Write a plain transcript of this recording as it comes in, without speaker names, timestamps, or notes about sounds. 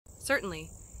Certainly.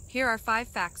 Here are 5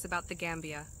 facts about the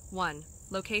Gambia. 1.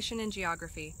 Location and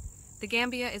geography. The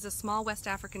Gambia is a small West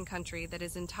African country that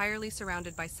is entirely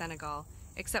surrounded by Senegal,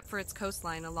 except for its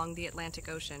coastline along the Atlantic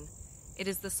Ocean. It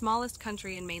is the smallest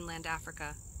country in mainland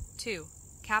Africa. 2.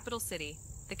 Capital city.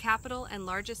 The capital and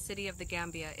largest city of the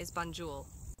Gambia is Banjul.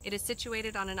 It is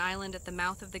situated on an island at the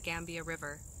mouth of the Gambia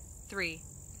River. 3.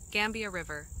 Gambia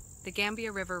River. The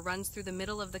Gambia River runs through the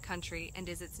middle of the country and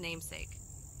is its namesake.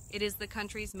 It is the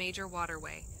country's major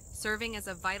waterway, serving as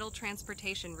a vital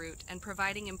transportation route and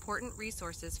providing important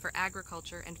resources for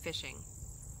agriculture and fishing.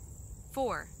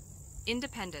 4.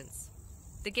 Independence.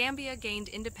 The Gambia gained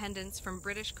independence from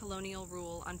British colonial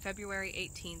rule on February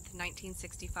 18,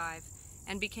 1965,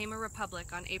 and became a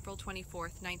republic on April 24,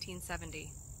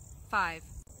 1970. 5.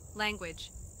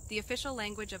 Language. The official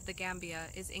language of the Gambia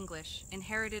is English,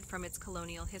 inherited from its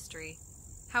colonial history.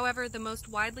 However, the most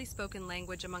widely spoken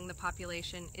language among the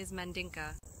population is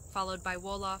Mandinka, followed by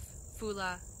Wolof,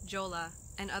 Fula, Jola,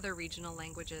 and other regional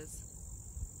languages.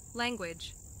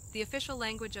 Language. The official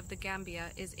language of the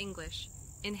Gambia is English,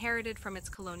 inherited from its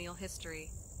colonial history.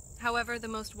 However, the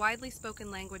most widely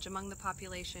spoken language among the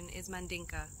population is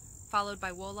Mandinka, followed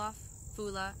by Wolof,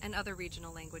 Fula, and other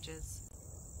regional languages.